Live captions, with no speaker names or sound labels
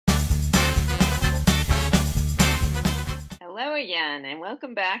Hello again, and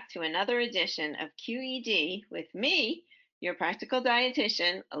welcome back to another edition of QED with me, your practical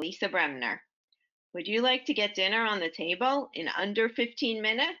dietitian, Elisa Bremner. Would you like to get dinner on the table in under 15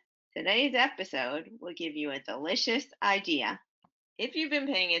 minutes? Today's episode will give you a delicious idea. If you've been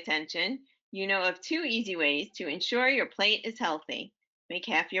paying attention, you know of two easy ways to ensure your plate is healthy. Make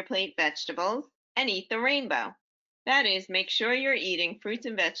half your plate vegetables and eat the rainbow. That is, make sure you're eating fruits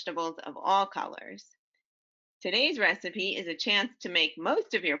and vegetables of all colors. Today's recipe is a chance to make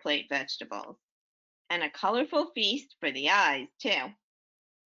most of your plate vegetables, and a colorful feast for the eyes, too.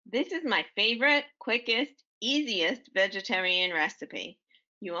 This is my favorite, quickest, easiest vegetarian recipe.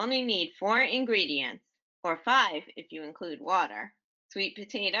 You only need 4 ingredients, or 5 if you include water: sweet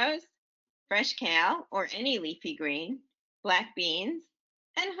potatoes, fresh kale or any leafy green, black beans,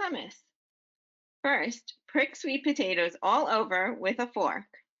 and hummus. First, prick sweet potatoes all over with a fork.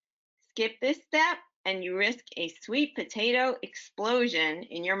 Skip this step and you risk a sweet potato explosion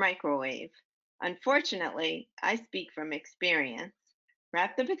in your microwave. Unfortunately, I speak from experience.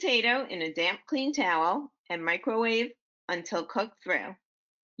 Wrap the potato in a damp, clean towel and microwave until cooked through.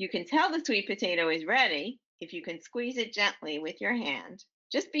 You can tell the sweet potato is ready if you can squeeze it gently with your hand.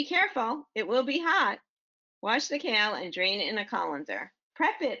 Just be careful, it will be hot. Wash the kale and drain in a colander.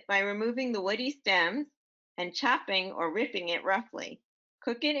 Prep it by removing the woody stems and chopping or ripping it roughly.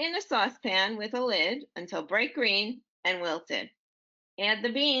 Cook it in a saucepan with a lid until bright green and wilted. Add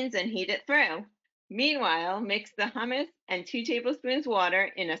the beans and heat it through. Meanwhile, mix the hummus and 2 tablespoons water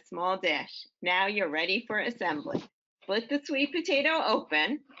in a small dish. Now you're ready for assembly. Split the sweet potato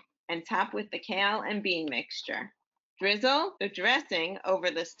open and top with the kale and bean mixture. Drizzle the dressing over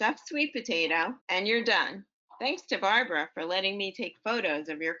the stuffed sweet potato and you're done. Thanks to Barbara for letting me take photos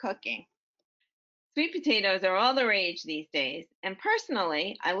of your cooking. Sweet potatoes are all the rage these days, and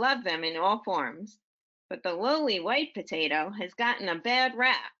personally, I love them in all forms. But the lowly white potato has gotten a bad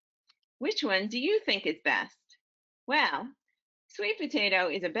rap. Which one do you think is best? Well, sweet potato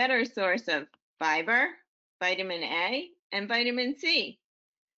is a better source of fiber, vitamin A, and vitamin C.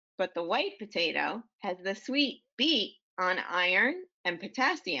 But the white potato has the sweet beet on iron and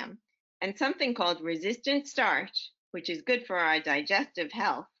potassium, and something called resistant starch, which is good for our digestive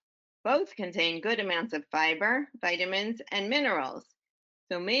health. Both contain good amounts of fiber, vitamins, and minerals.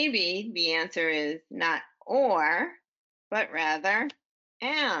 So maybe the answer is not or, but rather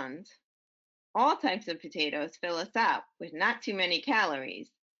and. All types of potatoes fill us up with not too many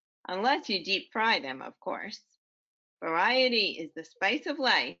calories, unless you deep fry them, of course. Variety is the spice of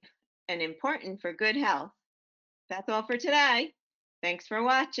life and important for good health. That's all for today. Thanks for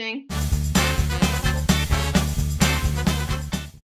watching.